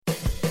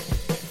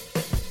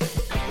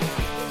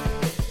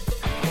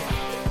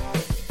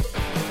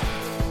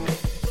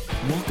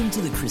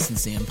Welcome to the Chris and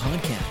Sam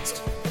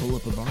podcast. Pull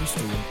up a bar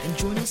stool and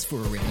join us for a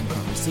random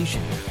conversation,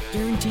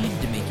 guaranteed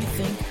to make you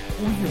think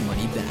or your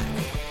money back.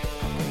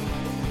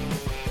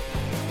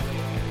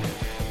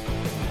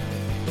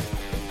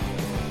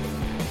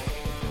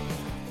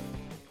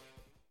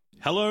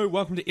 Hello,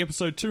 welcome to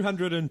episode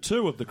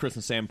 202 of the Chris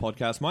and Sam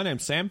podcast. My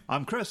name's Sam.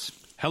 I'm Chris.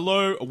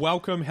 Hello,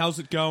 welcome. How's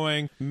it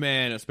going?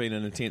 Man, it's been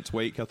an intense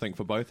week, I think,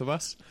 for both of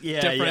us.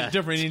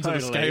 Different ends of the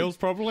scales,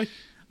 probably.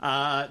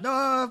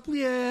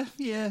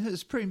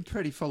 It's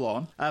pretty full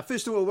on.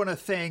 First of all, I want to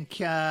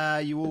thank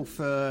you all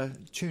for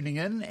tuning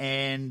in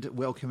and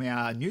welcome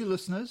our new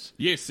listeners.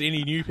 Yes,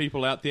 any new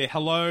people out there,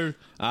 hello.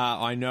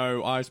 I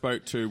know I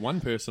spoke to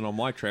one person on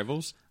my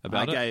travels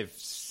about it. I gave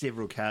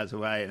several cards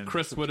away. And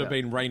Chris would have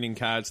been raining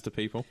cards to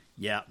people.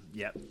 Yeah.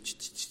 You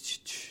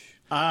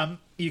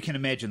can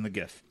imagine the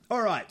gif.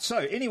 All right, so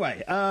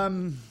anyway, how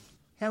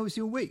was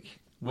your week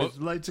with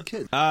loads of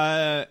kids?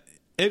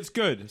 It's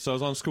good. So I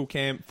was on school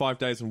camp, 5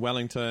 days in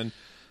Wellington.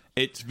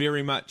 It's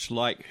very much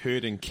like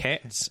herding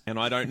cats, and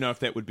I don't know if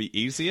that would be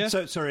easier.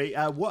 So, sorry,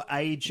 what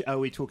age are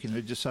we talking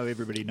about, just so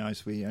everybody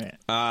knows where you're at?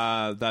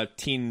 They're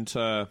 10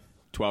 to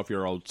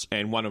 12-year-olds,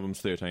 and one of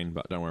them's 13,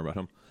 but don't worry about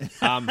him.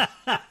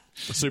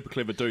 Super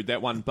clever dude,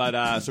 that one.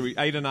 But so we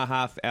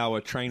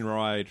 8.5-hour train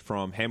ride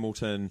from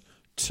Hamilton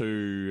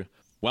to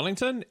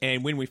Wellington,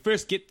 and when we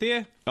first get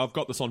there, I've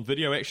got this on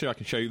video, actually. I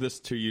can show you this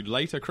to you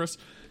later, Chris,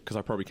 because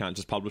I probably can't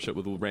just publish it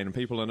with all random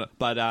people in it.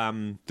 But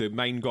the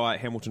main guy at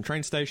Hamilton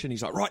train station,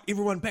 he's like, right,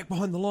 everyone back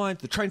behind the line.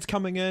 The train's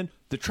coming in.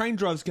 The train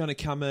driver's going to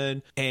come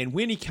in. And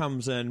when he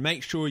comes in,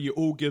 make sure you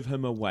all give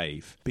him a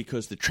wave.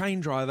 Because the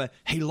train driver,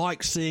 he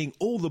likes seeing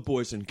all the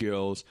boys and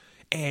girls.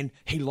 And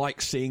he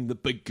likes seeing the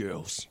big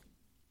girls.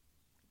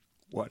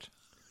 What?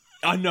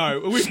 I know.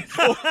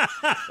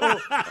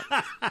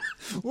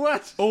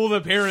 What? All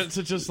the parents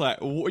are just like,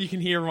 you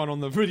can hear everyone on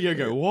the video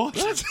go, what?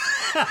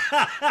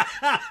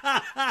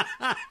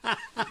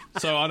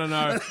 So I don't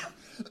know.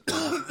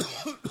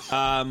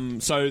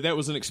 So that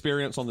was an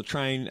experience on the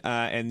train,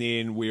 and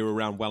then we were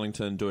around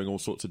Wellington doing all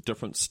sorts of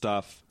different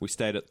stuff. We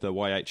stayed at the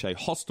YHA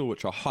hostel,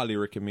 which I highly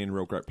recommend,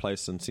 real great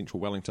place in central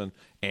Wellington.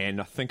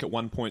 And I think at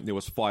one point there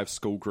was 5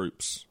 school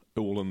groups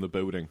all in the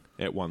building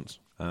at once.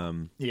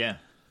 Yeah.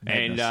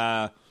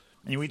 And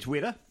you went to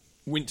Weta?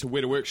 Went to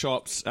Weta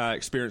Workshops,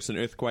 experienced an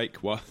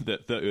earthquake, the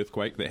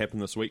earthquake that happened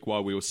this week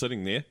while we were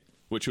sitting there,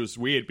 which was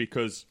weird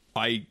because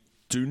I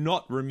do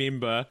not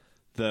remember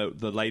the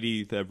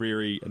lady, the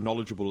very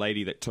knowledgeable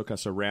lady that took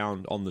us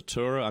around on the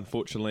tour.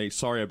 Unfortunately,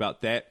 sorry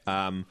about that.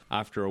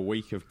 After a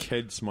week of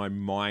kids, my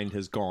mind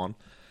has gone.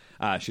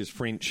 She's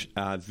French,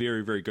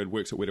 very, very good,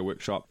 works at Weta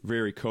Workshop,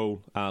 very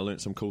cool,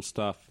 learnt some cool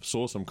stuff,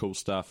 saw some cool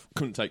stuff,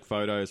 couldn't take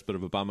photos, bit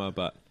of a bummer,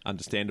 but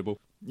understandable.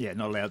 Yeah,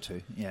 not allowed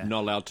to. Yeah,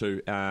 not allowed to.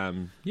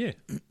 Yeah,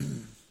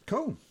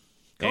 cool.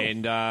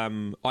 And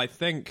I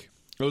think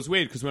it was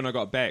weird because when I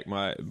got back,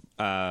 my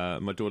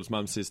daughter's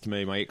mum says to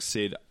me, my ex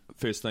said,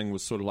 first thing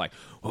was sort of like,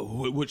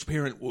 which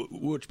parent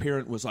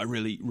was I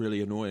really,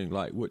 really annoying?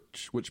 Like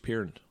which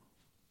parent?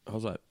 I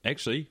was like,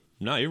 actually,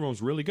 no, everyone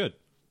was really good.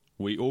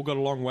 We all got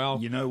along well.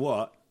 You know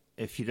what?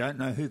 If you don't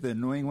know who the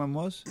annoying one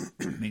was,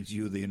 it means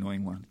you're the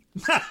annoying one.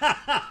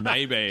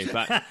 Maybe,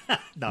 but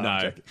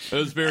no. It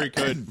was very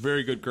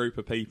good group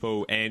of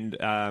people, and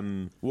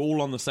we're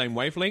all on the same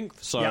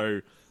wavelength.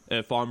 So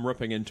if I'm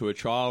ripping into a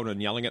child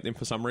and yelling at them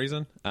for some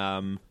reason,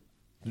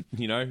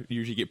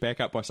 usually get back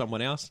up by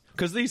someone else.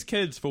 Because these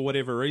kids, for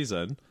whatever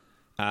reason,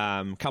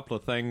 couple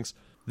of things.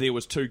 There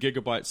was 2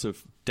 gigabytes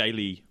of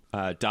daily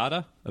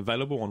data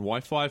available on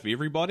Wi-Fi for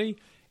everybody.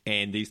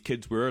 And these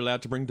kids were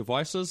allowed to bring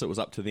devices. It was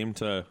up to them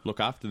to look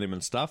after them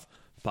and stuff.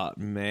 But,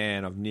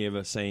 man, I've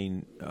never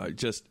seen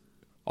kids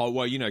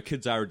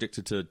are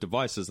addicted to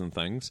devices and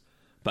things.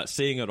 But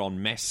seeing it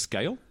on mass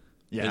scale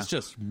is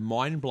just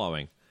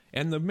mind-blowing.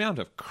 And the amount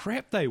of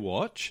crap they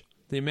watch,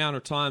 the amount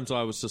of times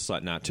I was just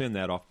like, nah, turn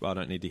that off. I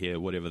don't need to hear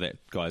whatever that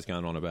guy's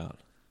going on about.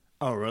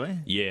 Oh, really?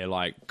 Yeah,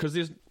 because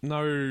there's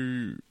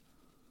no...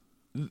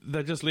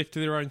 They're just left to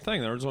their own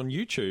thing. They're just on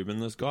YouTube,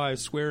 and this guy is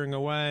swearing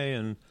away,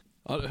 and...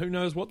 who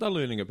knows what they're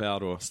learning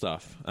about or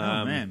stuff.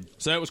 Oh, man.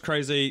 So that was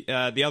crazy.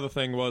 The other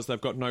thing was they've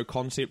got no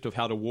concept of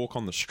how to walk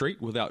on the street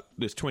without...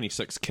 There's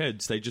 26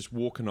 kids. They just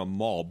walk in a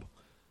mob.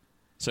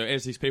 So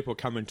as these people are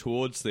coming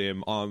towards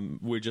them,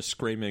 we're just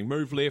screaming,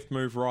 move left,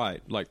 move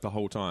right, like the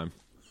whole time.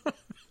 Oh,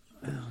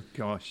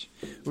 gosh.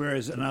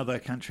 Whereas in other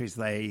countries,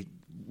 they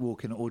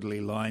walk in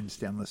orderly lines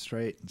down the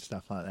street and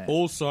stuff like that.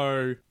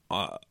 Also,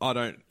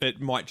 it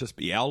might just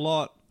be our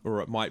lot.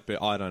 Or it might be,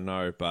 I don't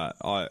know, but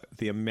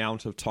the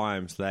amount of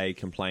times they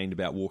complained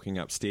about walking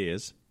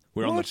upstairs.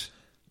 We're on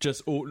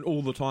just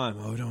all the time.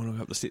 Oh, I don't want to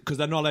go up the stairs. Because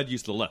they're not allowed to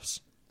use the lifts.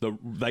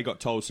 They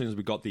got told as soon as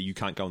we got there, you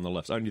can't go in the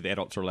lifts. Only the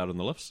adults are allowed in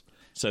the lifts.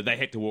 So they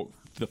had to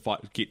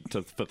get to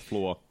the 5th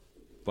floor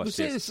by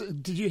stairs.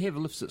 Did you have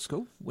lifts at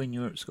school when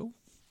you were at school?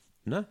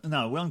 No.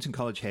 No, Wellington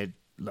College had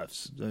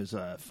lifts. There's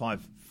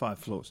 5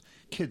 floors.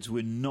 Kids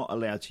were not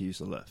allowed to use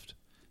the lift.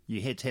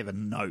 You had to have a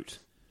note.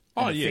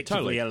 Oh, yeah,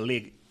 totally. A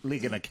leg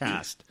in a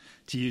cast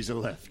to use a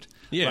lift.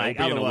 Yeah, like, or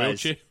be in a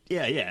otherwise, wheelchair.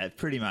 yeah,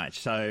 pretty much.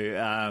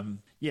 So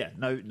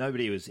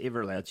nobody was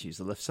ever allowed to use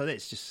the lift. So that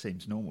just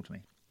seems normal to me.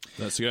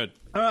 That's good.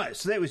 All right,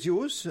 so that was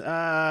yours.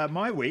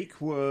 My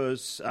week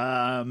was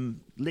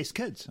less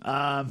kids.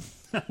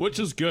 Which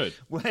is good.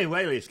 Way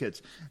less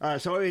kids.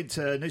 So I went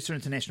to Noosa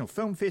International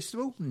Film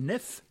Festival,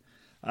 NIF,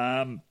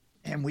 and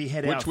we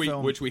had our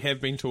film... Which we have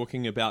been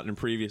talking about in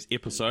previous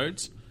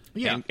episodes.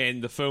 Yeah.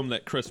 And the film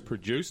that Chris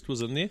produced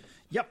was in there.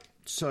 Yep.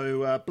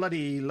 So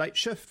Bloody Late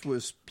Shift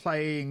was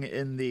playing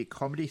in the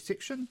comedy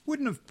section.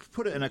 Wouldn't have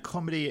put it in a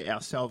comedy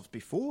ourselves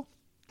before.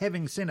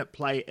 Having seen it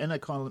play in a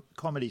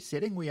comedy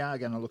setting, we are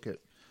going to look at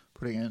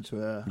putting it into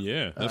a...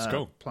 Yeah, that's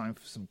cool. Playing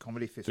for some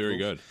comedy festivals. Very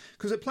good.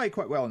 Because it played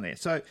quite well in there.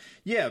 So,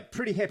 yeah,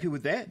 pretty happy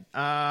with that.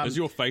 Is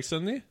your face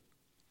in there?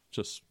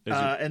 Just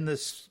in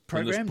this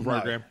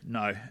program?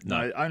 No.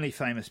 Only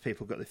famous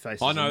people got their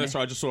faces I know, in that's there.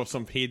 right. I just saw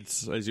some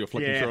heads as you were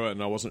flicking through it,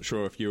 and I wasn't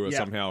sure if you were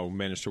somehow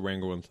managed to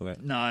wrangle into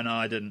that. No,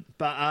 I didn't.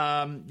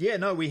 But,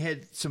 we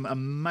had some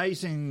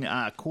amazing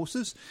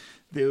courses.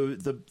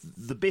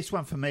 The best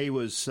one for me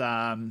was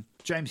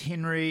James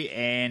Henry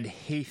and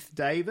Heath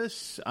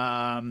Davis.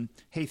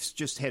 Heath's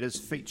just had his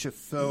feature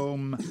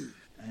film,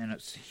 and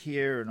it's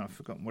here, and I've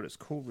forgotten what it's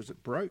called. Was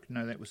it Broke?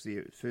 No, that was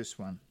the first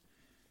one.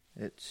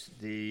 It's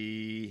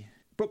the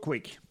Book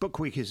Week. Book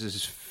Week is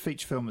his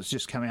feature film that's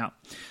just come out.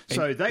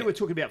 So they were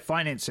talking about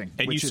financing.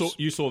 And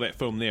you saw that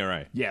film there,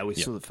 eh? Yeah, we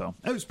saw the film.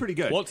 It was pretty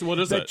good. What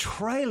is it? The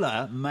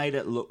trailer made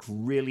it look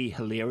really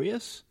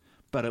hilarious,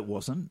 but it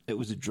wasn't. It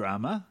was a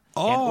drama.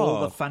 Oh. And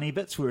all the funny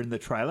bits were in the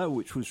trailer,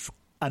 which was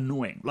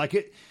annoying. Like,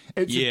 it's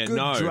a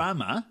good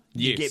drama,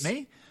 you get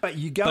me? But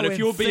you go But if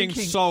you're being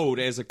thinking, sold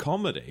as a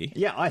comedy...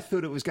 Yeah, I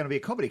thought it was going to be a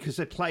comedy because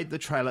they played the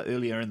trailer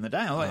earlier in the day.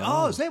 I'm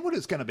like, is that what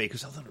it's going to be?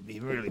 Because I thought it would be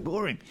really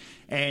boring.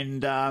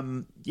 And,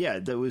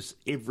 there was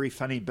every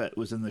funny bit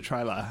was in the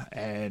trailer.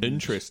 And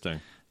Interesting.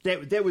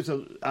 That was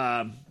a...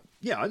 I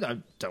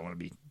don't want to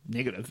be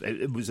negative.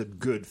 It was a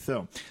good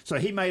film. So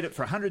he made it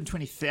for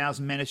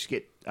 $120,000, managed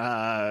to get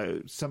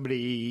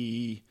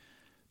somebody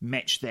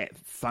match that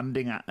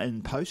funding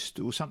in post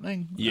or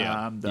something.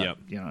 Yeah.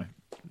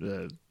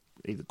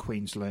 Either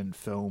Queensland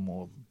Film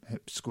or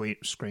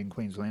Screen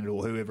Queensland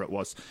or whoever it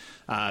was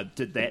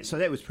did that. So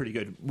that was pretty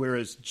good.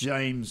 Whereas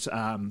James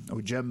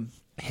or Jim,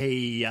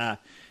 he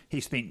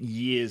spent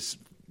years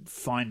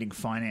finding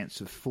finance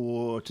of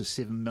 $4 to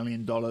 $7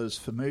 million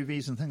for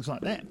movies and things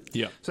like that.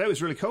 Yeah. So that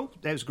was really cool.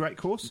 That was a great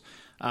course.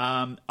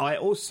 I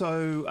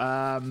also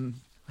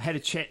had a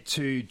chat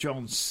to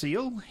John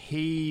Seal.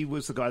 He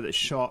was the guy that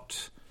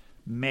shot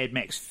Mad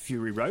Max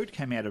Fury Road,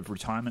 came out of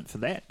retirement for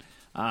that.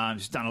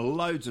 He's done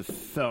loads of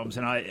films,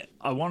 and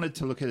I wanted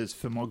to look at his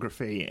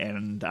filmography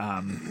and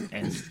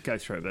go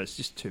through it, but it's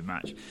just too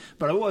much.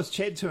 But I was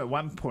chatting to him at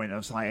one point. I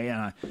was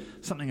like,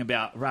 something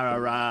about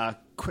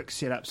quick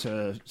setups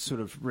are sort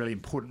of really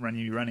important when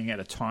you're running out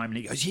of time. And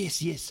he goes,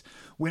 yes.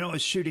 When I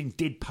was shooting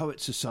Dead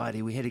Poets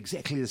Society, we had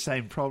exactly the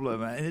same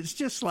problem, and it's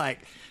just like.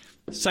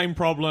 Same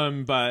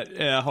problem, but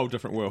a whole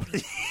different world.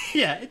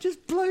 Yeah, it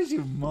just blows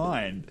your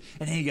mind.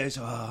 And then he goes,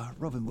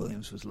 Robin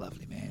Williams was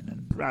lovely, man.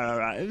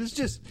 And it was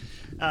just,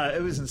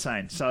 it was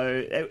insane.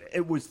 So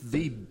it was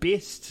the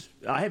best.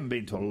 I haven't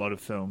been to a lot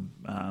of film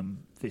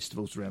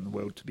festivals around the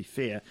world, to be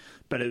fair,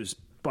 but it was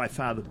by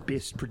far the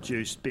best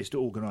produced, best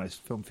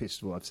organised film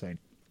festival I've seen.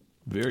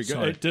 Very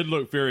good. It did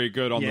look very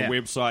good on the Yeah.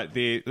 website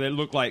there. They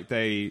looked like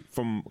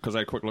because I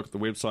had a quick look at the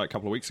website a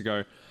couple of weeks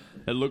ago,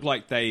 it looked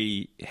like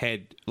they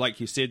had, like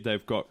you said,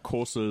 they've got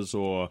courses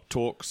or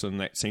talks, and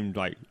that seemed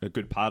like a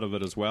good part of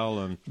it as well.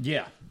 And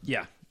Yeah.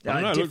 I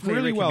don't know, it looked definitely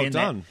really well recommend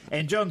that. done.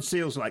 And John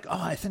Seale's like,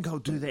 I think I'll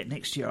do that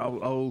next year.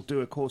 I'll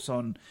do a course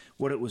on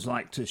what it was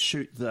like to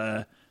shoot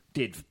the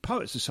Dead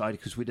Poets Society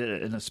because we did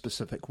it in a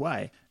specific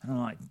way. And I'm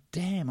like,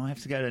 damn, I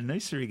have to go to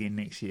Noosa again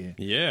next year.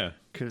 Yeah.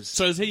 'Cause,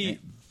 So is he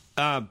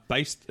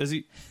based?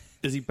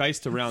 Is he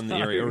based around the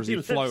area, or is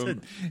he flown? I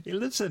think he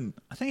lives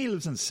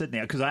in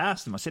Sydney. Because I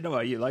asked him, I said,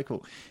 are you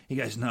local? He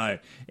goes, no.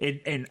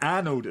 And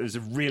Arnold is a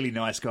really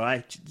nice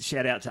guy.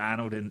 Shout out to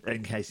Arnold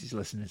in case he's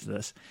listening to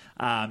this.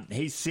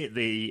 He's set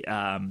he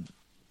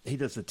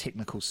does the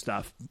technical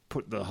stuff,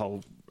 put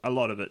a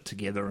lot of it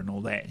together and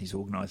all that. He's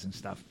organising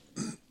stuff.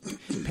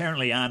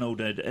 Apparently Arnold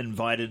had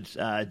invited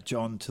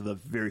John to the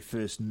very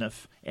first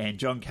NIF, and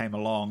John came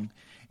along,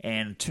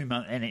 and 2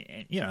 months,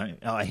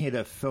 I had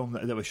a film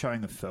that they were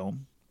showing a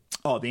film.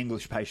 Oh, The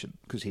English Patient,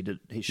 because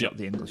he shot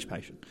The English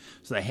Patient.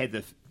 So they had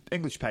the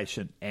English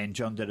Patient, and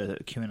John did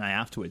a Q&A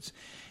afterwards.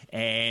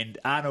 And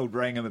Arnold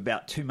rang him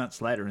about 2 months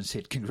later and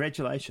said,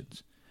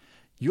 congratulations,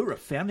 you're a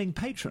founding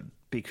patron,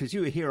 because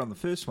you were here on the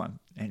first one.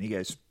 And he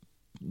goes,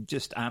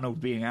 just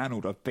Arnold being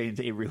Arnold, I've been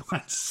to every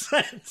one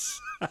since.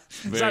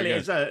 This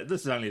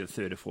is only the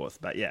third or fourth,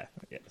 but yeah.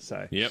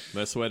 So Yep,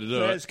 that's the way to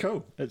do it. That's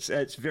cool.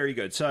 It's very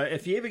good. So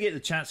if you ever get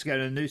the chance to go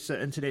to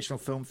Noosa International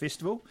Film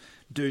Festival,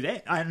 do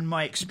that. And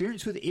my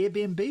experience with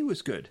Airbnb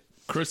was good.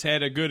 Chris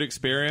had a good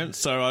experience,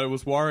 so I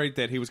was worried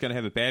that he was going to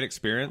have a bad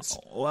experience.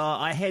 Well,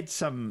 I had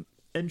some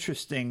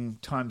interesting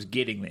times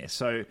getting there.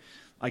 So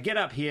I get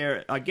up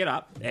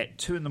at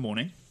 2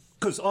 a.m,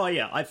 Because,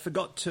 I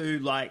forgot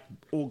to,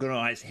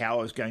 organise how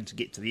I was going to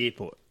get to the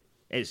airport,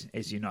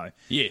 as you know.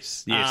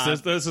 Yes.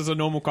 This is a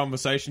normal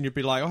conversation. You'd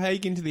be like, oh, how are you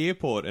getting to the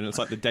airport? And it's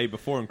like the day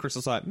before, and Chris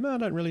is like, no, I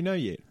don't really know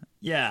yet.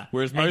 Yeah.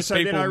 Whereas most so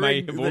people then I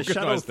may read have the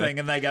shuttle organised thing, that.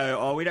 and they go,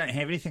 oh, we don't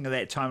have anything at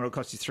that time. It'll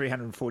cost you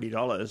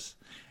 $340.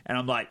 And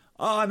I'm like,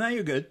 oh, no,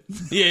 you're good.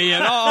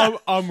 No,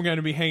 I'm going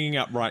to be hanging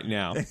up right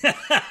now.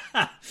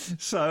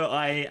 So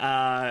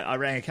I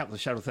rang a couple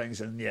of shuttle things,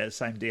 and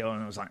same deal.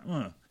 And I was like,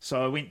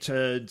 So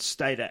I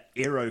stayed at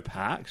Aero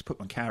Parks, put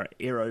my car at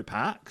Aero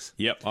Parks.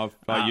 Yep,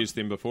 I used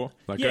them before.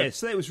 Good.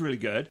 So that was really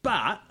good.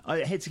 But I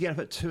had to get up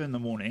at 2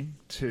 a.m.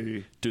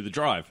 to Do the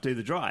drive.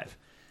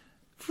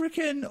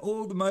 Frickin'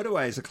 all the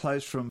motorways are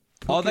closed from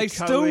Pukekohe. Are they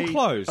still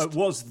closed? It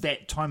was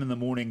that time in the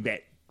morning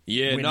that...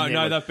 Yeah,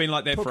 they've been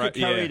like that for...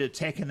 Pukekohe to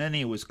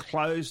Takanini was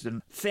closed,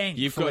 and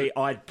thankfully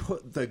I'd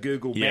put the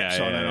Google Maps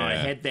on, and I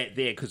had that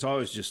there, because I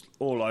was just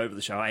all over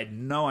the show. I had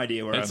no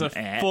idea where I'm at. It's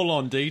a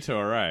full-on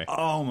detour, eh?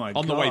 Oh, my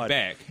God. On the way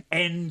back.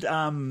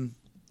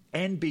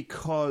 And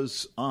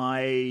because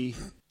I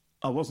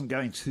wasn't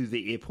going to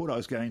the airport, I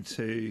was going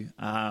to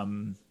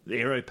the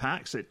Aero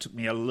Parks. It took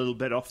me a little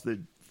bit off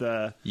the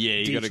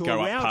you got to go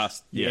route. up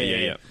past.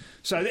 Yeah.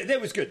 So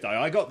that was good, though.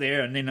 I got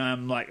there, and then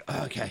I'm like,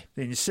 okay.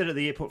 Then you sit at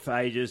the airport for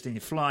ages, then you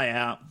fly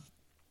out.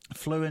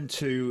 Flew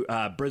into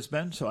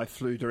Brisbane, so I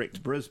flew direct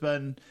to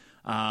Brisbane.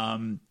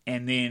 And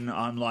then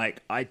I'm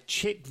like, I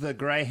checked the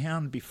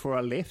Greyhound before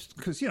I left,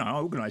 because, I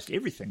organised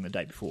everything the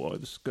day before.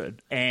 It was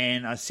good.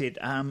 And I said,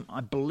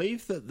 I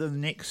believe that the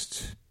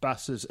next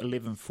bus is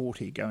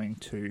 11:40 going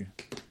to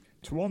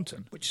Toronto,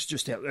 which is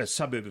just out a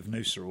suburb of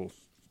Noosa or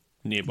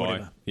nearby.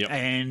 Whatever. Yep.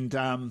 And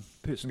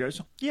person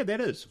goes, yeah, that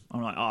is.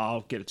 I'm like,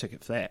 I'll get a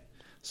ticket for that.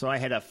 So I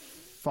had a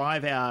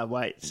 5-hour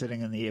wait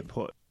sitting in the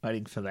airport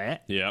waiting for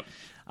that. Yep.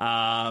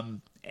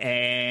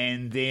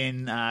 And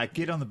then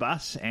get on the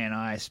bus, and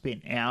I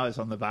spent hours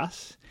on the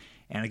bus.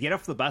 And I get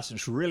off the bus, and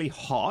it's really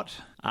hot.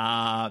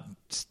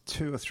 It's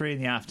 2 or 3 in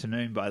the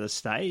afternoon by this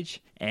stage.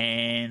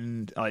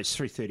 And it's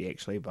 3:30,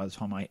 actually, by the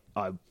time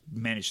I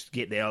managed to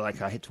get there. I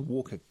had to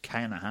walk 1.5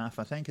 km,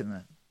 I think,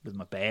 with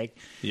my bag.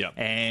 Yep.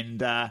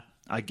 And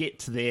I get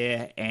to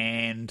there,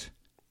 and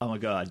oh my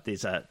God,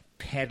 there's a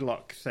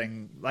padlock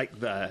thing like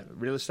the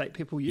real estate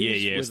people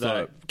use. Yeah, with it's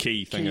the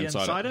key thing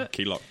inside it.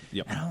 Key lock.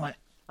 Yep. And I'm like,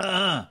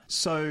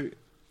 So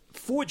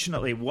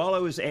fortunately, while I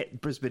was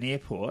at Brisbane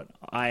Airport,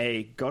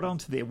 I got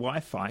onto their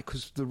Wi-Fi,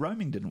 because the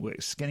roaming didn't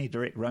work. Skinny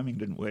direct roaming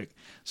didn't work.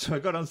 So I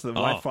got onto the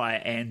Wi-Fi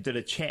and did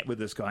a chat with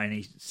this guy, and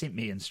he sent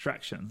me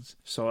instructions.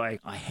 So I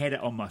had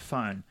it on my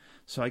phone.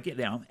 So I get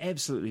there, I'm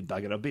absolutely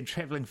buggered. I've been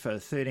travelling for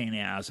 13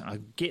 hours. I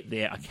get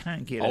there, I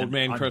can't get in. Old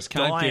man Chris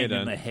can't get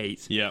in the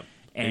heat. Yep.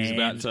 And he's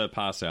about to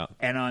pass out.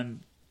 And I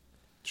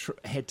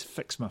had to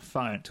fix my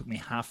phone. It took me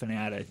half an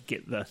hour to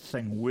get the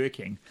thing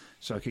working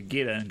so I could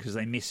get in, because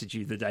they message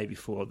you the day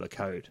before the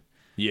code.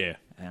 Yeah.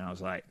 And I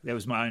was like, that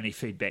was my only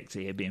feedback to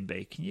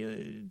Airbnb. Can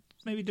you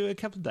maybe do it a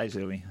couple of days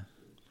early?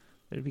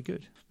 That'd be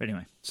good. But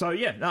anyway, so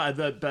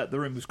the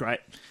room was great.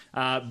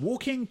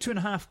 Walking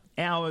 2.5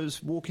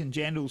 hours, walking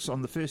Jandals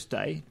on the first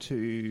day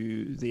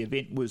to the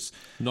event was...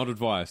 Not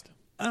advised.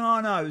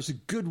 Oh, no, it was a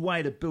good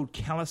way to build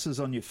calluses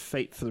on your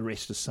feet for the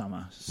rest of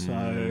summer.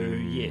 So,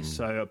 yes,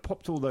 so I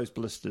popped all those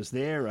blisters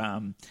there.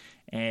 I'm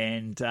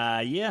good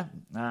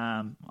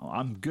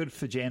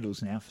for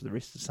Jandals now for the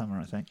rest of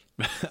summer, I think.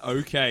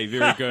 Okay,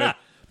 very good.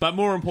 But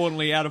more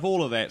importantly, out of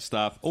all of that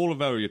stuff, all of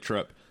your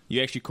trip,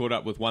 you actually caught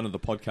up with one of the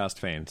podcast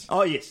fans.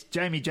 Oh, yes,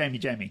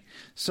 Jamie.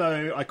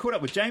 So I caught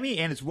up with Jamie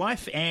and his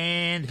wife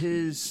and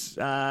his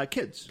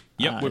kids.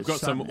 Yep, we've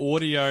got some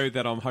audio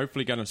that I'm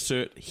hopefully going to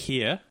insert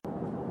here.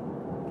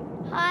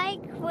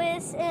 Hi,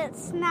 Chris.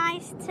 It's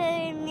nice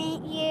to meet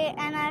you,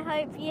 and I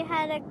hope you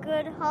had a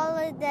good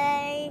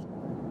holiday.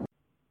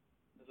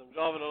 As I'm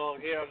driving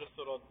along here, I just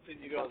thought I'd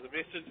send you guys a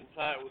message and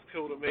say it was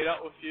cool to meet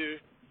up with you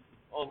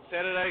on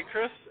Saturday,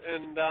 Chris.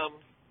 And,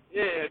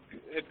 had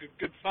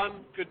good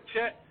fun, good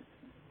chat.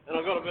 And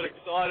I got a bit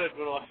excited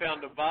when I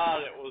found a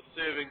bar that was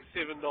serving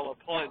 $7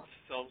 pints,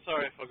 so I'm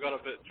sorry if I got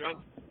a bit drunk.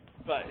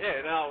 But,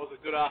 it was a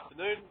good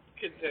afternoon.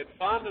 Kids had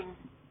fun, and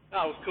it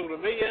was cool to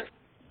meet you.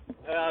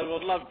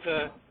 I'd love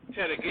to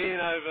chat again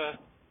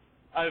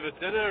over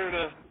dinner in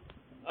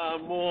a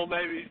more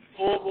maybe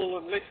formal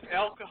and less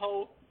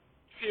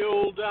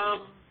alcohol-fueled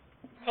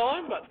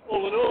time, but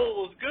all in all, it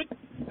was good.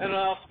 And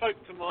I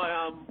spoke to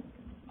my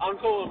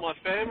uncle and my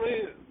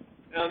family,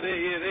 and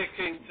they're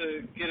keen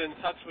to get in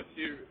touch with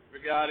you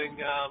regarding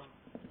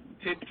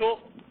TED Talk.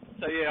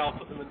 So, I'll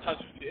put them in touch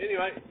with you.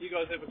 Anyway, you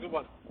guys have a good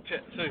one.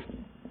 Chat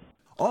soon.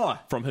 Oh,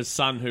 from his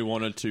son who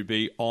wanted to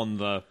be on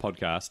the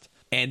podcast.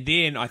 And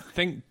then I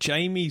think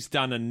Jamie's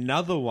done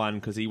another one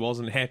because he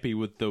wasn't happy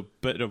with the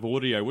bit of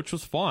audio, which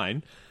was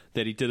fine,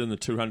 that he did in the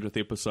 200th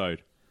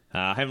episode.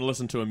 I haven't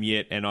listened to him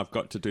yet, and I've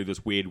got to do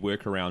this weird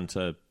workaround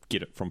to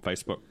get it from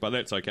Facebook, but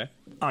that's okay.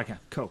 Okay,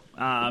 cool.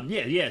 So,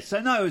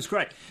 no, it was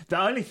great.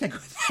 The only thing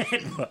with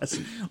that was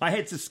I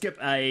had to skip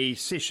a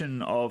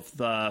session of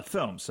the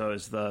film. So,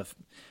 as the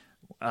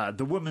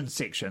the women's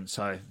section.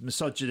 So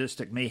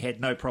misogynistic me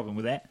had no problem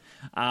with that.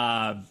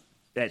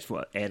 That's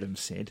what Adam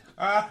said.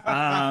 So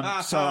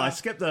I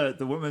skipped the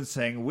women's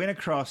thing, went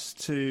across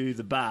to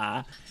the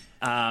bar.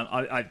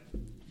 I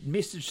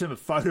messaged him a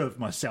photo of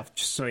myself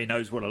just so he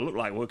knows what I look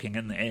like working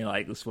in there.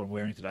 Like, this is what I'm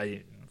wearing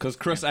today. Because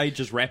Chris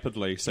ages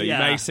rapidly, so you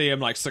may see him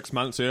like 6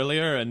 months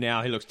earlier, and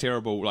now he looks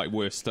terrible, like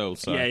worse still.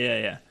 So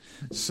Yeah.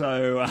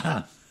 So,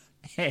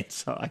 and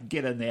so I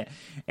get in there,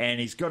 and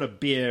he's got a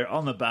beer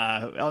on the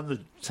bar, on the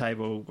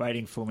table,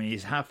 waiting for me.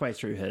 He's halfway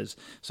through his.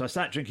 So I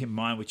start drinking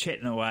mine. We're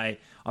chatting away.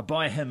 I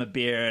buy him a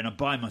beer, and I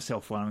buy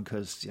myself one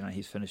because, you know,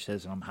 he's finished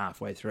his, and I'm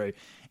halfway through.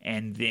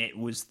 And that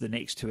was the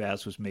next 2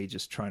 hours was me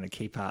just trying to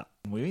keep up.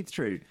 We went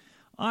through,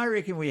 I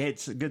reckon we had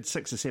a good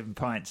 6 or 7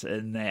 pints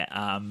in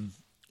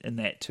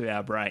that 2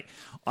 hour break.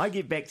 I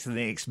get back to the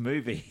next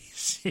movie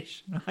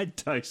session. I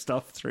dozed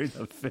off through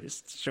the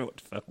first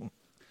short film.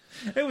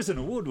 It was an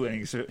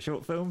award-winning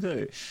short film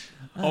too.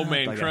 Old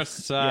man bugger.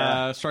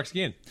 Chris strikes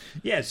again.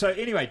 Yeah, so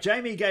anyway,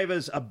 Jamie gave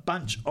us a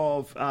bunch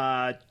of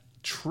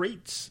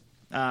treats,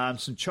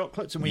 some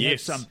chocolates, and we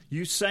have some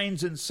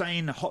Usain's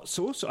Insane hot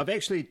sauce. I've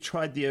actually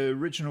tried the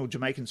original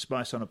Jamaican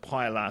spice on a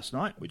pie last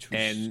night, which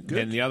was good.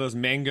 And the others,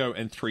 mango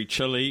and 3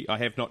 chili. I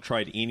have not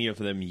tried any of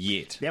them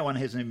yet. That one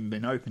hasn't even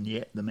been opened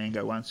yet, the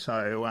mango one.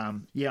 So,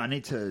 I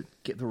need to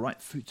get the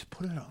right food to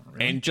put it on.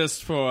 Really. And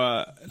just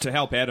to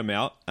help Adam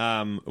out,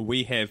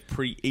 we have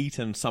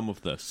pre-eaten some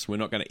of this. We're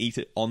not going to eat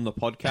it on the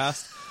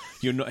podcast.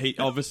 You're not.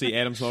 Obviously,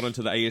 Adam's not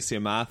into the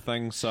ASMR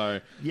thing, so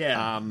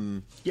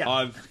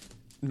I've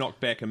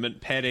knocked back a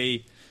mint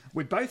patty.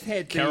 We both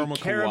had the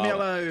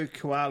caramello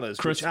koalas,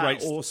 Chris which are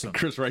rates, awesome.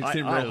 Chris rates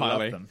them real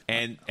highly. Love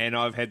them. And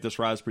I've had this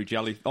raspberry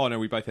jelly. Oh, no,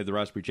 we both had the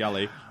raspberry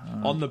jelly.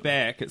 On the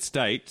back, it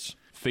states,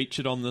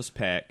 featured on this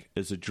pack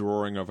is a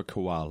drawing of a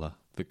koala.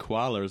 The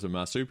koala is a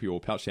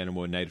marsupial pouched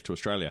animal native to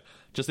Australia.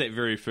 Just that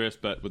very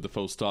first bit with the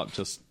full stop,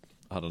 just,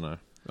 I don't know.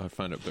 I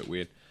find it a bit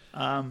weird.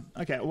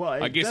 Okay, well,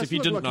 I guess does if you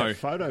look didn't like know. a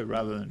photo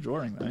rather than a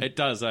drawing, though. It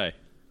does, eh?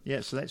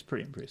 Yeah, so that's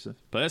pretty impressive.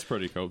 But that's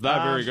pretty cool. They're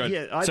very good.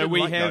 Yeah, I so didn't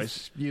we like have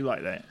those. You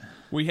like that?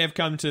 We have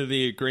come to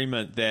the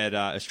agreement that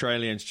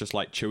Australians just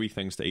like chewy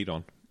things to eat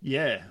on.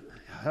 Yeah.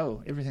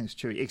 Hell, everything's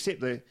chewy, except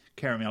the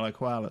caramello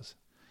koalas.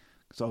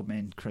 Because old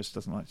man Chris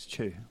doesn't like to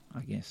chew,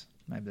 I guess.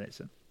 Maybe that's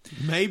it.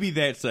 Maybe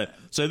that's it.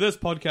 So this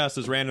podcast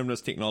is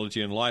Randomness,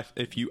 Technology and Life.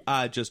 If you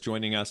are just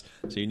joining us,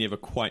 so you never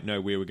quite know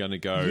where we're going to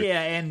go.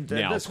 Yeah, and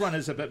now. This one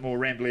is a bit more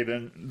rambly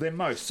than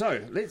most. So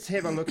let's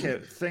have a look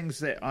at things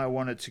that I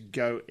wanted to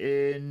go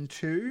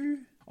into.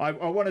 I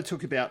want to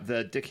talk about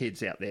the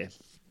dickheads out there.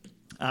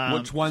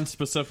 Which one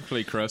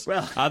specifically, Chris?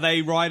 Well, are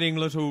they riding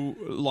little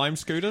lime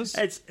scooters?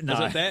 No. Is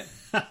it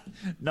that?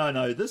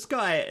 No. This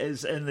guy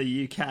is in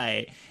the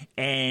UK,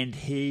 and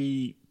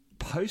he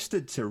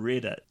posted to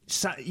Reddit.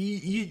 So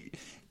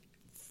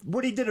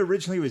what he did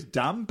originally was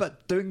dumb,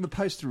 but doing the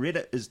post to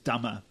Reddit is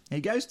dumber.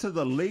 He goes to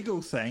the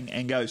legal thing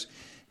and goes,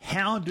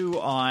 how do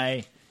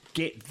I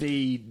get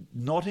the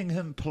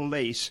Nottingham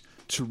police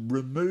to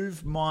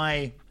remove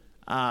my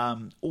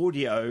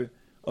audio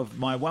of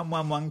my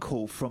 111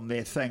 call from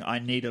their thing? I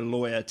need a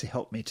lawyer to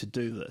help me to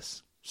do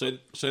this.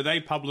 So they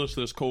published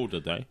this call,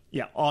 did they?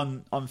 Yeah,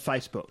 on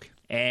Facebook.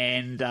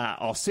 And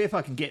I'll see if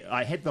I can get...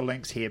 I had the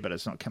links here, but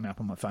it's not coming up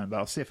on my phone, but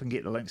I'll see if I can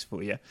get the links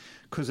for you,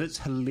 because it's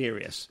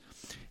hilarious.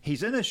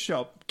 He's in a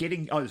shop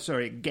getting... Oh,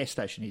 sorry, gas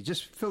station. He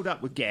just filled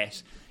up with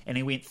gas, and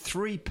he went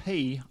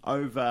 3p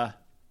over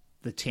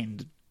the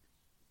 £10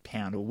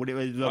 or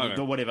whatever,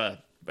 the whatever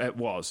it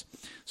was.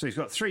 So he's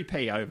got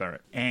 3p over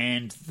it.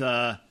 And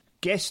the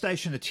gas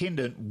station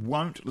attendant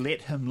won't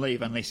let him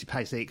leave unless he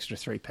pays the extra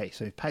 3p.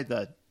 So he paid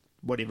the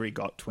whatever he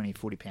got, £20,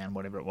 £40,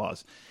 whatever it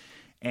was.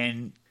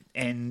 And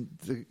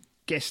the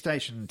gas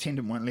station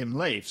attendant won't let him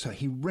leave. So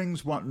he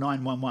rings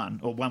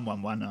 911, or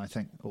 111, I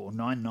think, or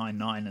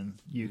 999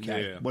 in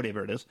UK,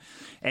 whatever it is.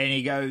 And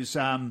he goes,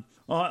 I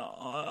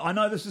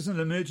know this is an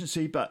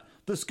emergency, but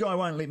this guy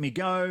won't let me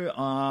go.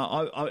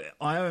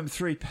 I owe him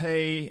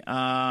 3p,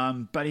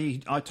 but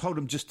I told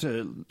him just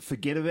to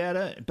forget about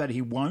it, but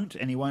he won't,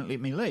 and he won't let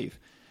me leave.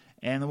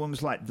 And the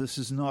woman's like, this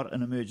is not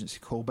an emergency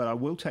call, but I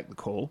will take the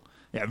call.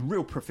 Yeah,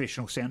 real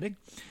professional sounding.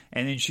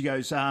 And then she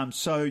goes,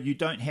 so you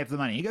don't have the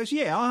money? He goes,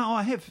 yeah,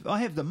 I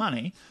have the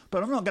money,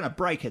 but I'm not going to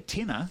break a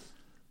tenner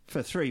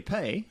for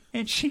 3p.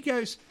 And she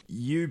goes,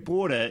 you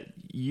bought it,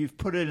 you've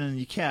put it in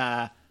your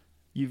car,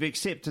 you've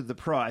accepted the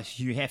price,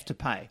 you have to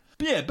pay.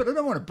 Yeah, but I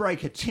don't want to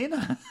break a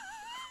tenner.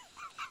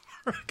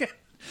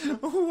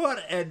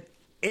 What an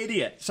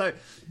idiot. So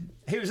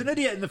he was an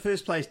idiot in the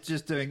first place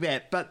just doing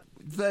that, but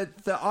the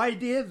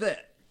idea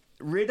that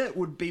Reddit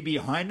would be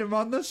behind him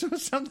on this or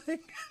something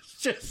is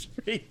just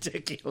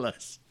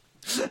ridiculous.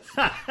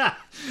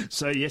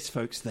 So yes,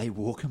 folks, they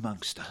walk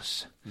amongst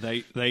us.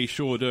 They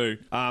sure do.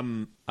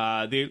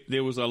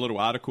 There was a little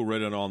article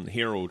written on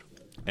Herald,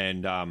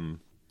 and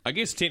I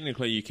guess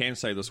technically you can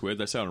say this word.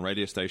 They say it on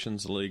radio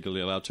stations,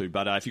 legally allowed to.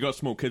 But if you've got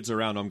small kids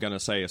around, I'm going to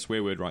say a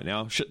swear word right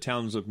now. Shit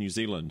towns of New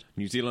Zealand.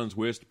 New Zealand's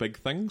worst big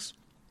things.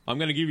 I'm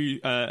going to give you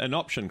an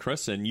option,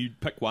 Chris, and you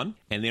pick one,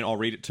 and then I'll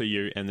read it to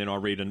you, and then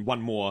I'll read in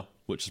one more,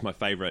 which is my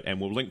favourite, and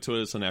we'll link to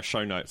this in our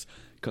show notes,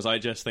 because I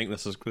just think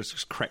this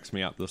just cracks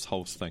me up, this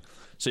whole thing.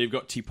 So you've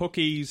got Te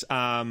Puke's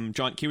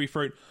giant kiwi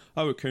fruit,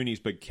 Owakuni's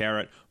big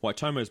carrot,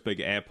 Waitomo's big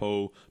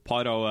apple,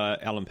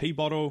 Paidoa LMP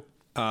bottle,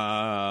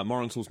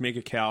 Morrinsall's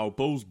mega cow,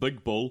 Bull's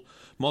big bull,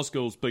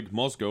 Mosgill's big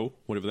mosgill,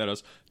 whatever that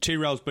is,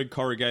 T-Rail's big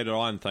corrugated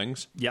iron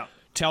things. Yep.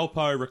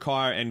 Taupo,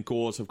 Rakaya, and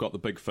Gores have got the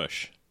big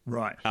fish.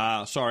 Right.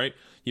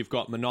 You've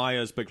got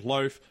Manaya's big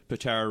loaf,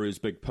 Patararu's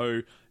big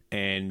poo,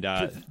 and...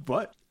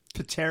 what?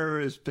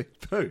 Patararu's big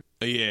poo?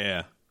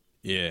 Yeah.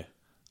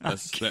 I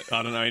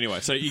don't know. Anyway,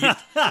 so you get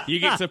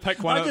to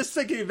pick one. I'm just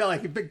thinking about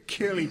like a big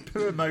curly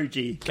poo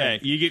emoji. Okay,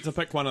 you get to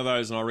pick one of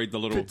those, and I'll read the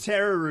little...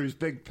 Patararu's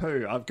big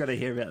poo. I've got to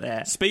hear about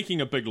that. Speaking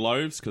of big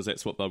loaves, because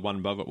that's what the one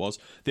above it was,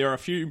 there are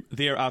few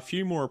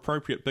more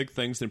appropriate big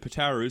things than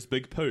Patararu's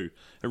big poo.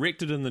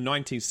 Erected in the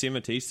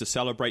 1970s to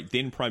celebrate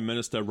then Prime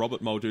Minister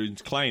Robert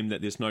Muldoon's claim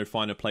that there's no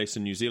finer place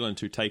in New Zealand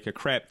to take a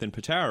crap than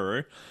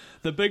Patararu,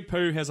 the big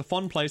poo has a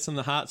fond place in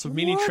the hearts of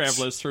many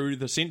travellers through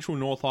the central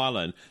North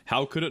Island.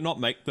 How could it not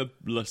make the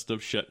list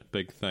of shit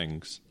big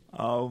things?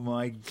 Oh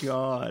my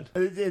god.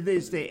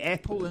 There's the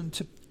apple and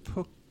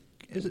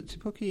is it Te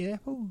Puke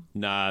apple?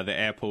 Nah, the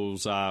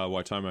apple's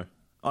Waitomo.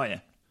 Oh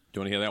yeah. Do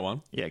you want to hear that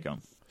one? Yeah, go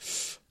on.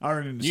 I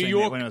remember seeing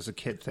that when I was a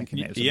kid, thinking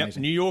that was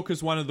amazing. New York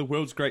is one of the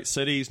world's great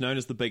cities, known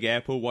as the Big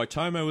Apple.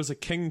 Waitomo is a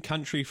king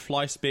country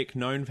fly speck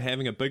known for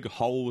having a big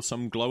hole with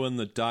some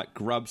glow-in-the-dark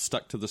grub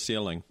stuck to the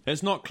ceiling.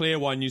 It's not clear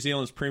why New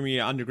Zealand's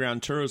premier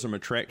underground tourism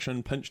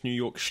attraction pinched New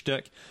York's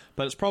shtick,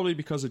 but it's probably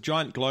because a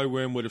giant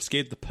glowworm would have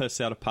scared the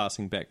piss out of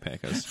passing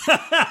backpackers.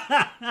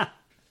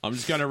 I'm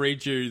just going to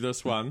read you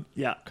this one.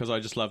 Yeah. Because I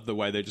just love the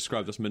way they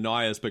describe this.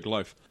 Manaya's big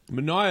loaf.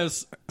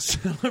 Manaya's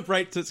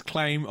celebrates its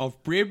claim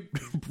of bread...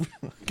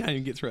 I can't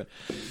even get through it.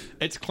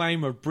 Its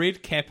claim of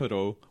bread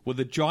capital with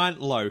a giant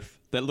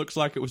loaf that looks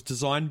like it was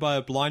designed by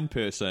a blind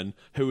person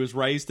who was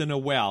raised in a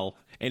well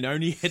and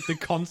only had the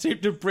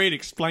concept of bread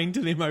explained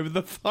to them over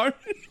the phone.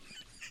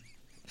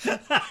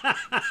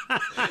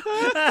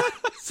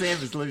 Sam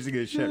is losing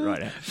his shit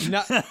right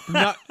now.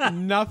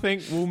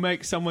 Nothing will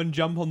make someone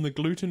jump on the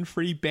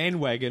gluten-free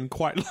bandwagon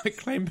quite like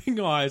clamping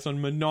eyes on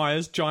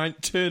Manaya's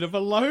giant turd of a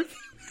loaf.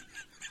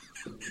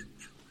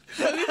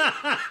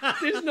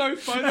 There's no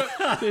photo.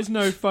 There's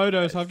no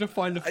photos. I have to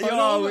find a photo.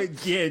 Oh,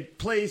 yeah,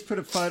 please put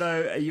a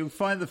photo. You'll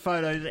find the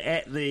photos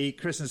at the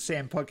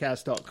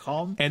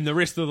chrisandsampodcast.com. And the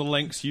rest of the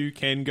links you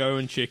can go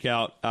and check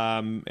out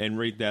and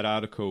read that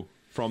article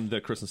from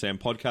the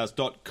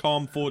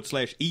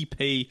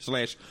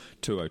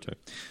chrisandsampodcast.com/EP/202.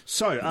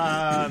 So,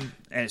 and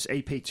it's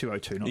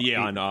EP202, not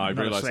yeah, I know. I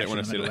realised that when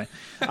I said it.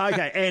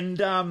 Okay,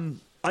 and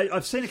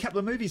I've seen a couple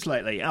of movies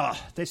lately. Oh,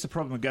 that's the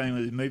problem with going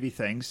with movie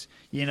things.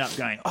 You end up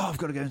going, I've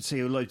got to go and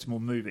see loads more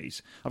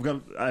movies. I've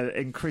got to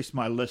increase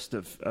my list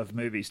of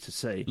movies to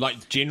see.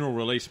 Like general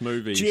release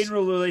movies.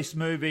 General release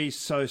movies,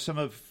 so some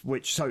of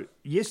which... So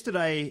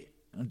yesterday...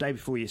 The day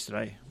before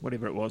yesterday,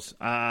 whatever it was,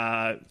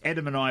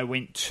 Adam and I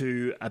went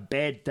to A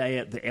Bad Day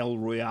at the El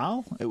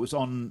Royale. It was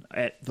on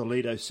at the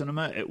Lido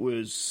Cinema. It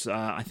was,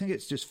 I think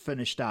it's just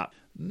finished up.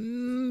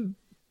 Brilliant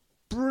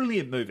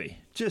movie.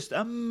 Just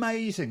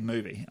amazing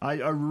movie. I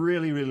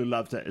really, really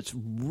loved it. It's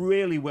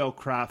really well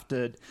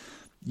crafted.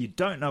 You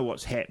don't know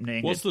what's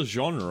happening. What's the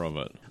genre of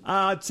it?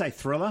 I'd say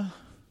thriller.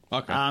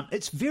 Okay.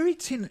 It's very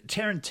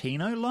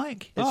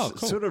Tarantino-like. It's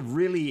cool. Sort of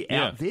really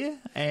out there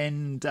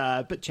and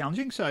a bit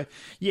challenging. So,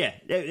 yeah,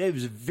 it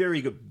was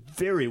very good,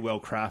 very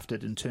well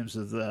crafted in terms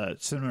of the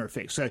cinema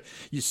effects. So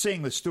you're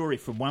seeing the story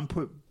from one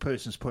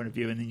person's point of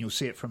view and then you'll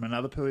see it from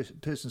another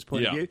person's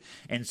point of view.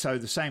 And so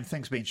the same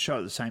thing's being shot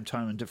at the same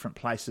time in different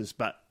places,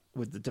 but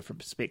with the different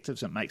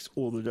perspectives, it makes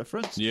all the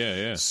difference.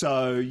 Yeah.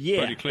 So, yeah.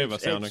 Pretty clever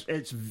sounding.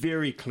 It's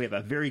very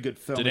clever, very good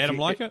film. Did Adam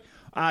like it?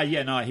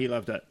 Yeah, no, he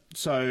loved it.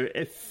 So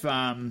if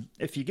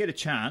you get a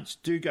chance,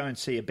 do go and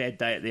see A Bad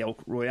Day at the El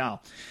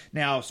Royale.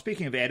 Now,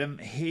 speaking of Adam,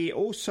 he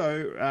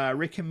also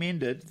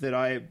recommended that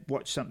I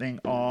watch something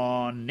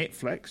on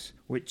Netflix,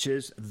 which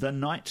is The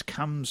Night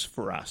Comes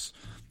for Us.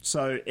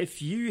 So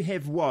if you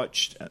have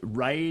watched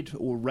Raid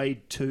or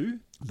Raid 2...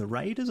 The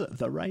Raid, is it?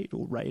 The Raid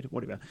or Raid,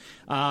 whatever.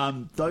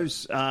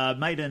 Those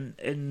made in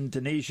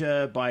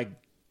Indonesia by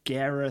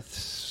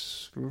Gareth...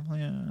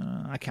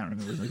 I can't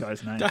remember the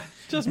guy's name.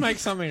 Just make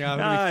something up.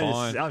 It'll be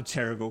fine. I'm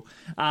terrible.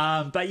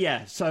 But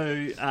yeah,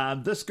 so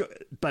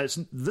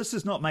this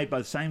is not made by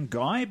the same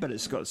guy, but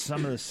it's got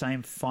some of the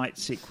same fight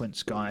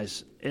sequence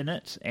guys in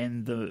it,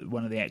 and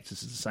one of the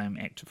actors is the same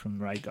actor from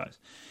the Raid guys.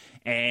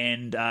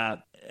 And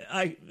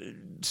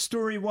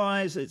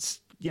story-wise,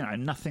 it's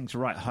nothing to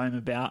write home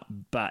about,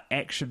 but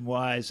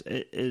action-wise,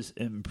 it is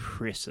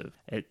impressive.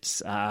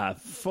 It's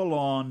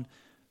full-on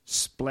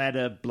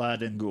splatter,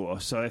 blood, and gore.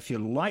 So if you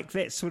like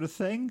that sort of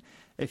thing,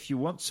 if you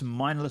want some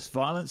mindless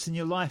violence in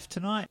your life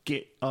tonight,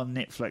 get on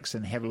Netflix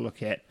and have a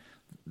look at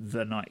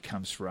The Night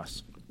Comes for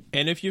Us.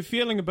 And if you're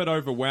feeling a bit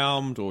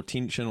overwhelmed or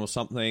tension or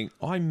something,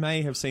 I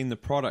may have seen the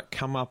product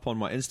come up on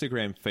my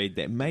Instagram feed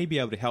that may be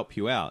able to help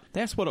you out.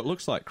 That's what it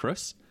looks like,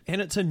 Chris. And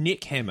it's a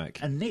neck hammock.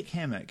 A neck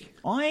hammock.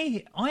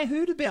 I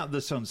heard about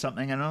this on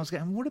something, and I was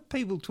going, what are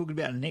people talking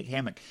about a neck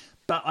hammock?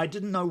 But I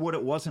didn't know what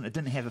it was, and it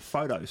didn't have a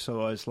photo,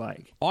 so I was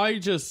like... I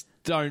just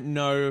don't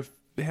know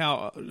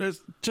how...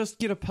 Just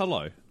get a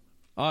pillow.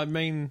 I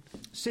mean...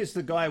 Says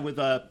the guy with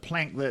a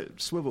plank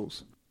that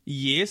swivels.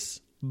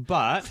 Yes,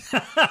 but...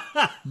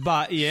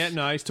 yeah,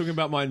 no, he's talking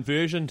about my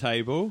inversion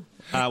table.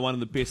 One of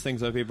the best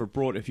things I've ever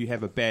brought if you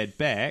have a bad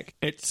back.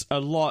 It's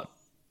a lot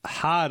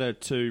harder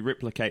to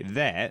replicate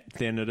that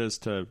than it is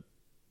to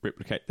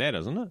replicate that,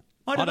 isn't it?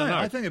 I don't know.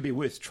 I think it'd be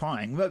worth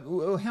trying. But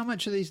how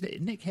much are these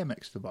neck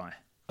hammocks to buy?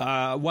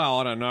 Well,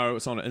 I don't know.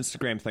 It's on an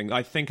Instagram thing.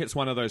 I think it's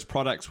one of those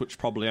products which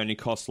probably only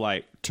costs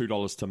like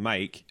 $2 to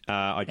make.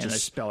 They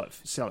sell it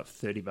for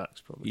 $30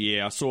 probably.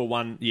 Yeah, I saw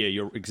one. Yeah,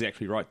 you're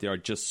exactly right there. I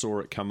just saw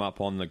it come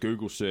up on the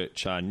Google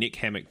search.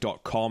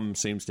 Neckhammock.com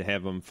seems to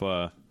have them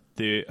for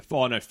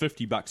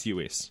 $50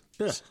 US.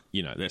 Ugh.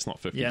 You know, that's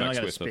not $50 Yeah, I got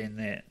to worth spend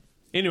that.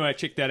 Anyway,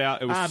 check that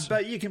out. It was.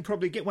 But you can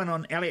probably get one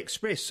on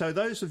AliExpress. So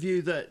those of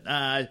you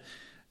that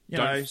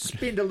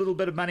spend a little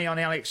bit of money on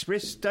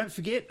AliExpress, don't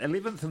forget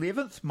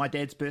 11th, my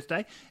dad's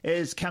birthday,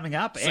 is coming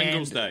up.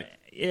 Singles Day.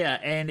 Yeah,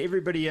 and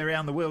everybody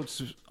around the world.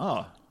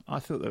 Oh, I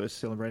thought they were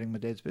celebrating my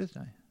dad's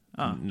birthday.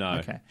 Oh, no.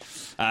 Okay.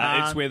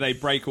 It's where they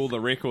break all the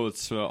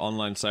records for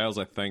online sales,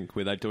 I think,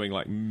 where they're doing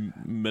like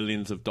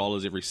millions of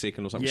dollars every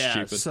second or something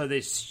stupid. So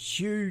there's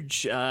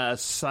huge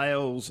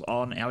sales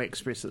on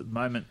AliExpress at the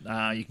moment.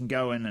 You can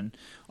go in and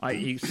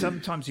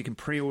sometimes you can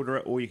pre-order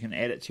it, or you can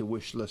add it to your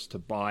wish list to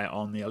buy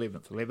on the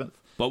 11th.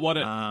 But what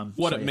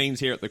it means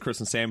here at the Chris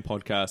and Sam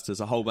podcast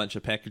is a whole bunch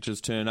of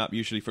packages turn up,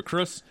 usually for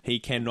Chris. He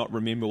cannot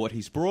remember what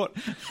he's brought.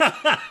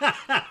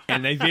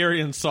 And they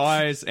vary in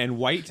size and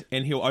weight,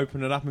 and he'll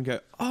open it up and go,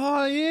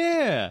 oh,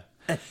 yeah.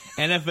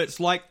 And if it's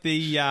like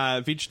the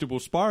vegetable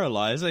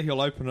spiralizer,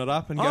 he'll open it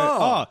up and go,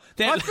 I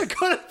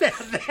forgot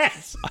about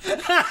that.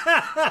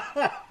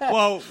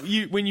 Well,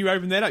 when you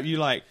open that up, you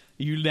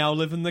now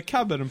live in the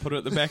cupboard and put it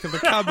at the back of the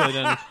cupboard,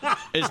 and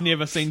it's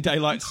never seen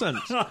daylight since.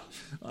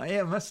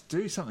 I must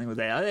do something with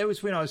that. That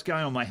was when I was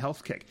going on my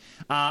health kick.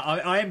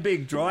 I am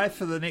being dry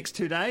for the next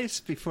 2 days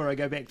before I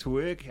go back to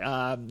work.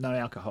 No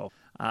alcohol.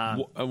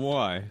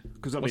 Why?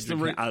 Because I've been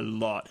drinking a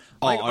lot.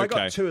 I I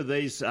got 2 of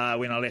these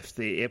when I left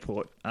the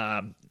airport,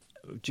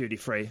 duty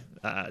free.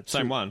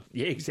 Same one?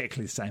 Yeah,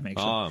 exactly the same,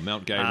 actually. Oh,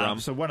 Mount Gay rum.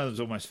 So one of them's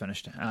almost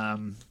finished.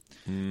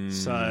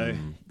 So,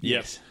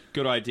 yes.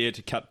 Good idea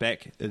to cut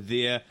back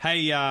there.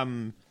 Hey,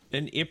 in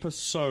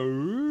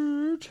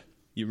episode...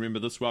 You remember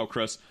this well,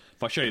 Chris.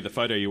 If I show you the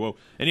photo, you will.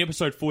 In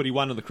episode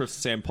 41 of the Chris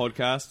and Sam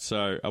podcast,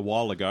 so a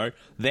while ago,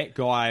 that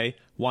guy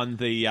won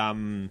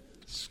the...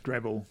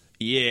 Scrabble.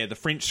 Yeah, the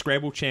French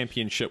Scrabble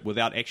Championship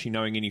without actually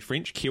knowing any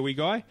French, Kiwi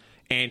guy.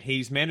 And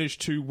he's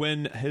managed to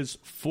win his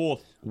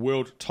 4th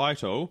world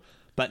title,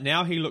 but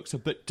now he looks a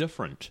bit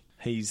different.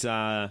 He's...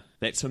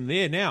 that's him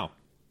there now.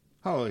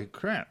 Holy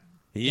crap.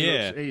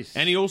 Yeah,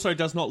 and he also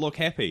does not look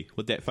happy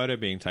with that photo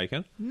being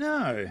taken.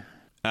 No.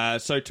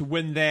 So to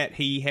win that,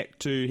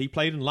 he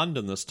played in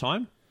London this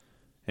time,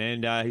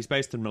 and he's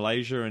based in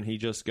Malaysia, and he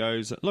just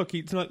goes, look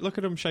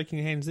at him shaking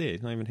hands there.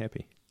 He's not even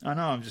happy. I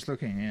know, I'm just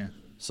looking, yeah.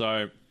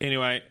 So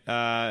anyway,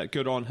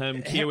 good on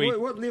him. Kiwi.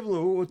 What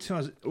level of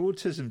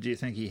autism do you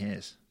think he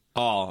has?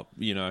 Oh,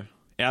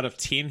 out of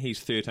 10, he's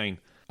 13.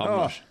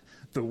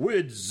 The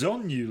word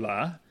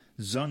zonula,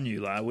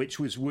 which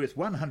was worth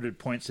 100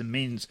 points and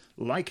means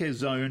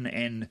lycosone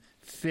and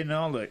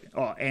phenolic,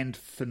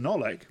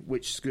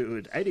 which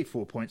scored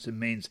 84 points and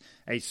means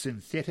a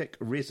synthetic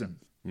resin.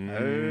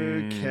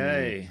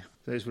 Okay.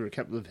 Those were a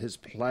couple of his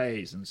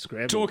plays in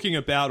Scrabble. Talking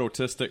about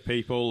autistic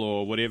people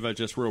or whatever,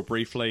 just real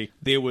briefly,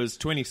 there was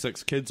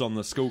 26 kids on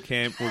the school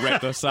camp. We'll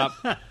wrap this up.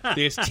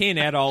 There's 10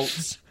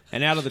 adults,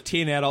 and out of the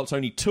 10 adults,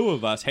 only 2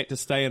 of us had to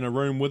stay in a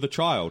room with a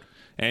child.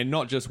 And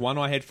not just one,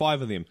 I had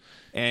 5 of them.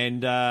 And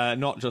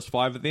not just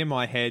 5 of them,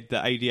 I had the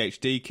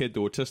ADHD kid,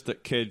 the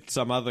autistic kid,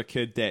 some other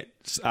kid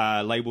that's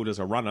labelled as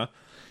a runner.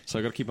 So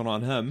I got to keep an eye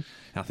on him.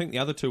 I think the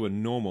other 2 were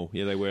normal.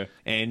 Yeah, they were.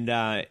 And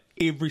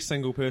every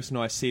single person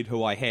I said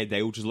who I had,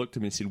 they all just looked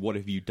at me and said, "What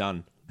have you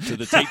done?" to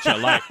the teacher.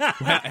 Like,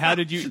 how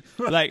did you...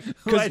 Like,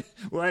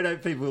 why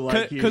don't people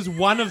like you? Because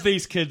one of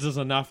these kids is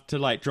enough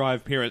to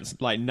drive parents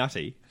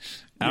nutty.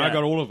 And I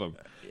got all of them.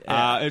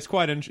 Yeah. It's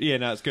quite interesting. Yeah,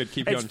 no, it's good.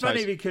 Keep you on toes. It's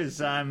funny because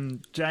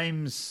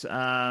James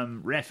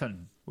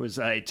Raffin was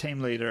a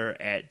team leader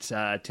at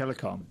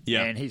Telecom.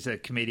 Yeah. And he's a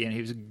comedian.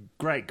 He was a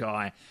great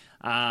guy.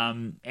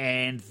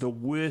 And the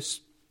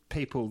worst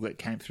people that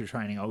came through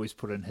training I always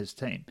put in his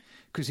team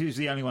because he was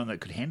the only one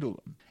that could handle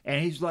them.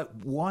 And he's like,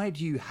 "Why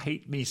do you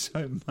hate me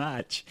so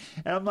much?"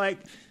 And I'm like,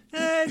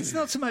 it's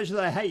not so much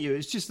that I hate you.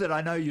 It's just that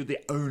I know you're the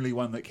only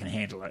one that can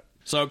handle it.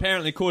 So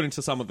apparently, according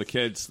to some of the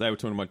kids, they were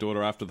talking to my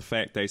daughter after the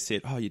fact, they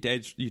said, "Oh, your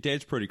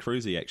dad's pretty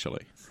cruisy,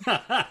 actually."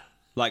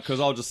 Because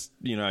I'll just,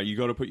 you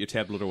got to put your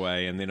tablet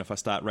away, and then if I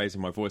start raising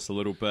my voice a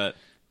little bit,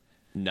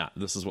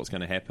 this is what's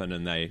going to happen,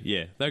 and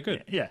they're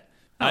good. Yeah.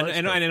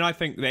 And I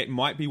think that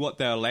might be what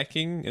they're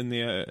lacking in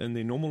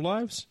their normal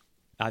lives.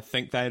 I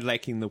think they're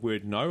lacking the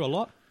word no a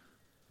lot.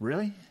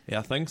 Really? Yeah,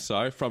 I think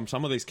so. From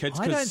some of these kids.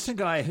 I don't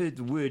think I heard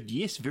the word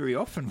yes very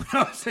often when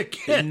I was a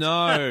kid. No,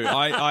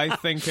 I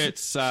think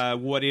it's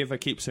whatever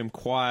keeps him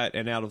quiet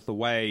and out of the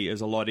way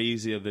is a lot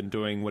easier than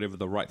doing whatever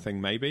the right thing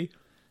may be.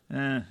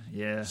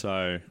 Yeah.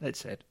 So that's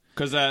sad.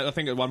 Because I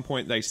think at one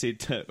point they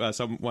said to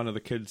one of the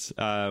kids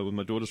in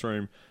my daughter's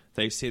room,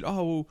 they said,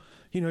 "Oh,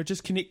 well,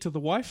 just connect to the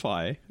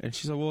Wi-Fi." And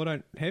she's like, "Well, I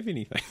don't have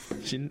anything."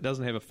 She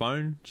doesn't have a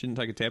phone. She didn't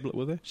take a tablet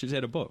with her. She just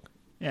had a book.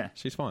 Yeah.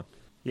 She's fine.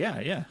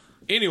 Yeah.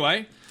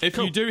 Anyway, if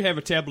Cool. you do have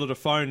a tablet, a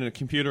phone, and a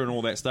computer and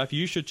all that stuff,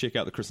 you should check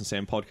out the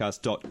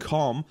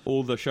chrisandsampodcast.com.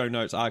 All the show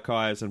notes,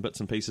 archives, and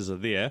bits and pieces are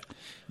there.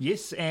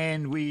 Yes,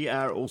 and we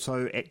are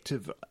also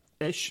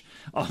active-ish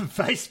on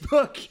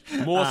Facebook.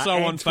 More so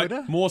and on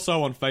Twitter. more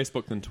so on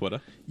Facebook than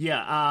Twitter.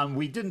 Yeah,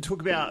 we didn't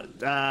talk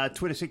about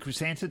Twitter Secret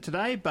Santa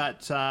today,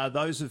 but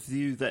those of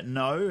you that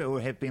know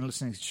or have been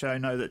listening to the show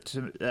know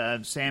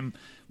that Sam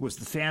was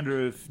the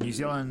founder of New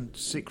Zealand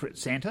Secret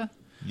Santa.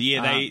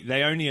 Yeah,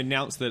 they only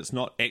announced that it's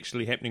not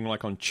actually happening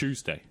like on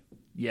Tuesday.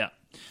 Yeah.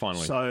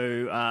 Finally.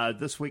 So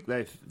this week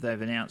they've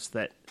announced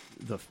that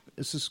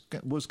this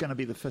was going to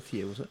be the 5th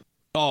year, was it?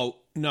 Oh,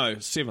 no,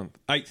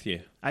 8th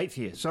year. 8th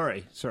year,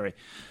 sorry.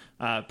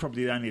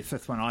 Probably only the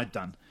 5th one I'd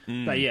done.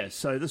 But yeah,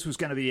 so this was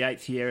going to be the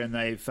 8th year, and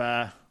they've,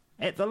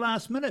 at the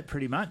last minute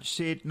pretty much,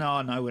 said,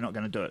 no, we're not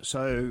going to do it.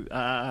 So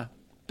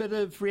bit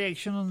of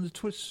reaction on the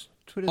Twitter.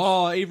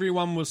 Oh,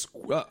 everyone was.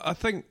 I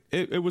think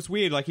it was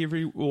weird. Like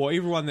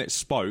everyone that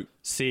spoke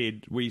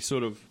said we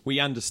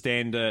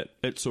understand it.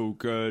 It's all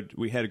good.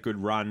 We had a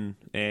good run,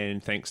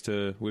 and thanks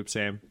to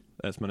WebSam,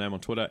 that's my name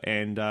on Twitter,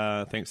 and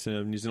thanks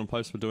to New Zealand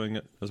Post for doing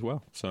it as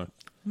well. So.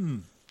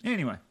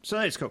 Anyway, so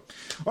that's cool.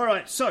 All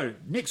right, so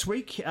next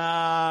week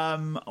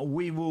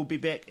we will be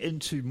back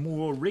into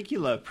more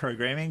regular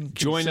programming.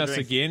 Join us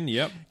again.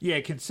 Yep. Yeah,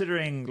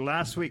 considering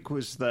last week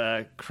was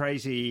the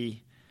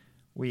crazy.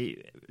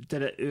 We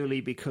did it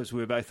early because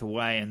we were both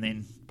away and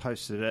then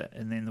posted it.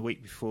 And then the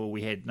week before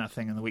we had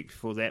nothing. And the week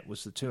before that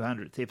was the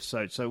 200th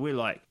episode. So we're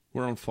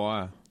on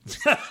fire.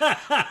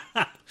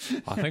 I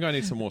think I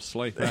need some more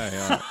sleep.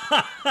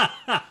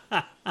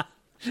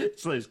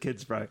 It's those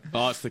kids, bro.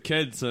 Oh, it's the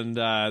kids. And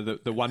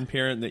the one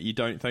parent that you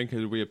don't think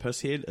will be a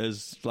pisshead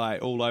is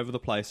like all over the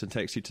place and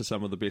takes you to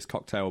some of the best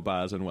cocktail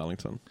bars in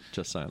Wellington.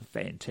 Just saying.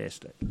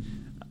 Fantastic.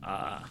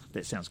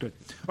 That sounds good.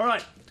 All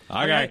right.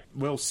 Okay.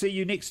 We'll see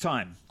you next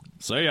time.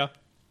 See ya.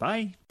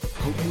 Bye.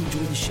 Hope you enjoy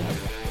the show.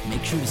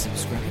 Make sure to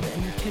subscribe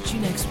and we'll catch you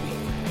next week.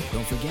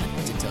 Don't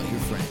forget to tell your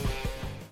friend.